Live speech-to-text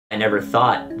I never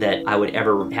thought that I would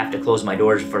ever have to close my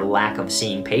doors for lack of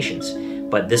seeing patients,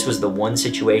 but this was the one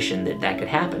situation that could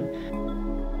happen.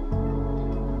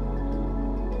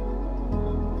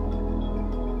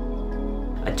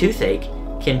 A toothache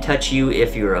can touch you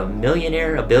if you're a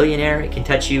millionaire, a billionaire. It can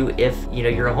touch you if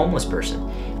you're a homeless person.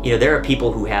 There are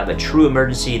people who have a true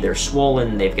emergency, they're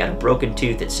swollen, they've got a broken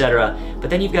tooth, etc. But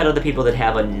then you've got other people that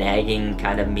have a nagging,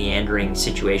 kind of meandering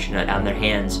situation on their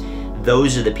hands.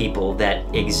 Those are the people that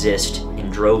exist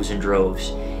in droves and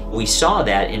droves. We saw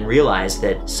that and realized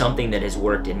that something that has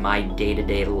worked in my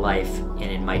day-to-day life and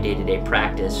in my day-to-day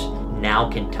practice now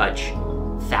can touch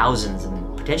thousands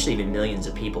and potentially even millions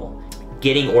of people.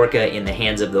 Getting ORCA in the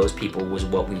hands of those people was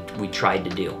what we tried to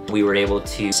do. We were able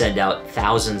to send out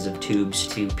thousands of tubes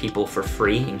to people for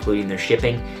free, including their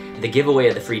shipping. The giveaway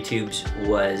of the free tubes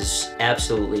was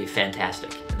absolutely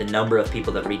fantastic. The number of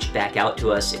people that reached back out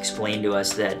to us explained to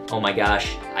us that, oh my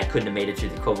gosh, I couldn't have made it through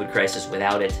the COVID crisis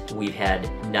without it. We've had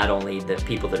not only the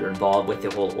people that are involved with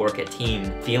the whole ORCA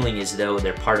team feeling as though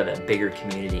they're part of a bigger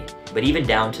community, but even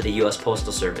down to the US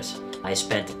Postal Service. I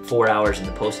spent 4 hours in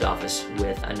the post office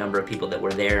with a number of people that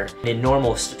were there. In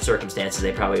normal circumstances,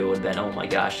 they probably would have been, oh my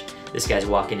gosh, this guy's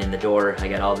walking in the door, I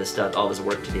got all this stuff, all this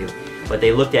work to do. But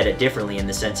they looked at it differently in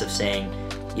the sense of saying,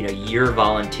 you're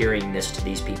volunteering this to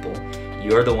these people.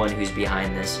 You're the one who's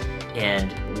behind this,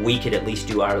 and we could at least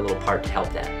do our little part to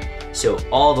help that. So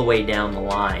all the way down the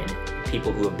line,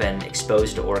 people who have been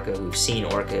exposed to ORCA, who've seen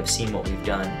ORCA, have seen what we've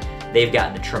done, they've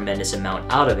gotten a tremendous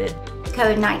amount out of it.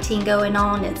 COVID-19 going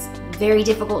on, it's very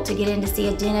difficult to get in to see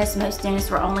a dentist. Most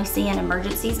dentists were only seeing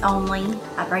emergencies only.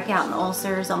 I break out in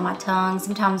ulcers on my tongue,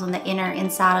 sometimes on the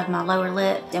inside of my lower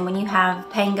lip. And when you have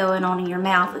pain going on in your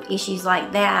mouth with issues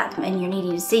like that, and you're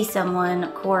needing to see someone,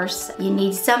 of course, you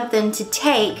need something to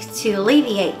take to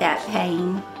alleviate that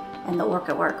pain, and the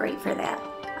ORCA worked great for that.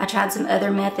 I tried some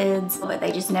other methods, but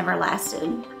they just never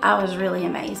lasted. I was really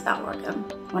amazed by ORCA.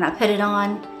 When I put it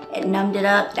on, it numbed it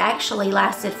up. It actually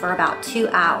lasted for about 2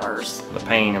 hours. The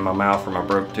pain in my mouth from my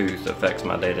broke tooth affects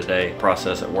my day-to-day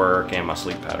process at work and my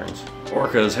sleep patterns.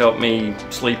 ORCA has helped me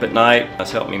sleep at night. It's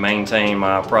helped me maintain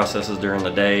my processes during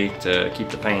the day to keep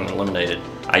the pain eliminated.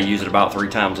 I use it about 3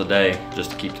 times a day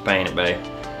just to keep the pain at bay,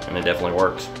 and it definitely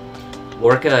works.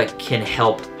 ORCA can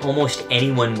help almost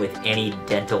anyone with any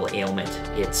dental ailment.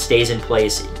 It stays in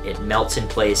place, it melts in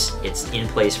place, it's in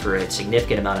place for a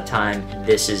significant amount of time.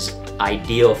 This is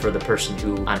ideal for the person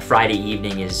who on Friday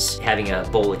evening is having a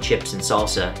bowl of chips and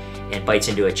salsa and bites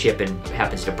into a chip and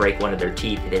happens to break one of their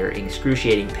teeth. They're in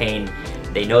excruciating pain.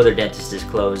 They know their dentist is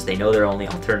closed. They know their only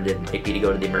alternative might be to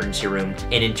go to the emergency room.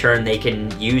 And in turn, they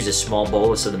can use a small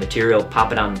bolus of the material,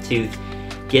 pop it on the tooth,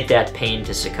 get that pain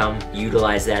to succumb,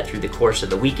 utilize that through the course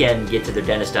of the weekend, get to their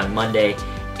dentist on Monday,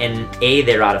 and A,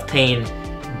 they're out of pain,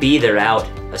 B, they're out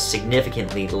a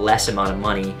significantly less amount of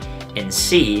money, and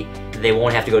C, they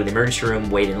won't have to go to the emergency room,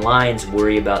 wait in lines,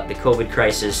 worry about the COVID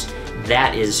crisis.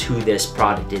 That is who this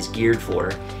product is geared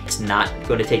for. It's not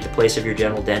going to take the place of your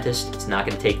general dentist. It's not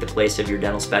going to take the place of your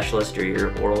dental specialist or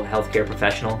your oral health care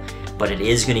professional, but it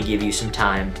is going to give you some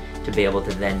time to be able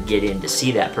to then get in to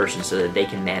see that person so that they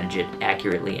can manage it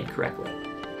accurately and correctly.